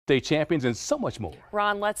state champions, and so much more.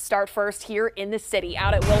 Ron, let's start first here in the city.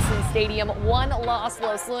 Out at Wilson Stadium, 1-loss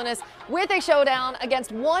Los Lunas with a showdown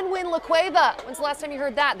against 1-win La Cueva. When's the last time you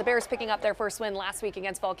heard that? The Bears picking up their first win last week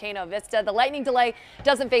against Volcano Vista. The Lightning delay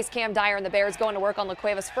doesn't face Cam Dyer, and the Bears going to work on La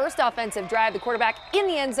Cueva's first offensive drive. The quarterback in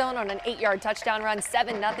the end zone on an 8-yard touchdown run,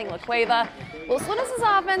 7-0 La Cueva. Los Lunas'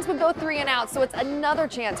 offense would go 3 and out, so it's another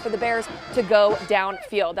chance for the Bears to go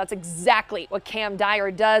downfield. That's exactly what Cam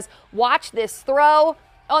Dyer does. Watch this throw.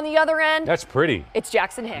 On the other end, that's pretty. It's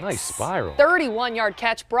Jackson Hicks. Nice spiral. 31-yard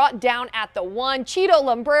catch brought down at the 1. Cheeto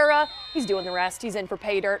Lumbrera, he's doing the rest. He's in for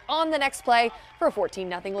pay dirt on the next play for a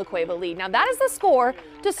 14-0 La Cueva lead. Now that is the score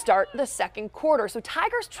to start the second quarter. So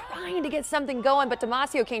Tigers trying to get something going, but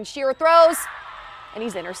Damasio Kane-Shearer throws, and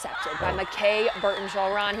he's intercepted by McKay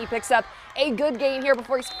Burtonshaw. Ron, he picks up a good gain here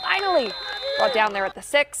before he's finally brought down there at the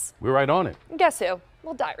 6. We're right on it. And guess who?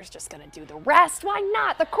 Well, Dyer's just going to do the rest. Why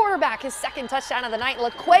not? The quarterback, his second touchdown of the night. La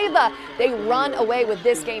Cueva, they run away with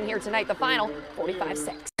this game here tonight. The final,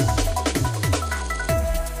 45-6.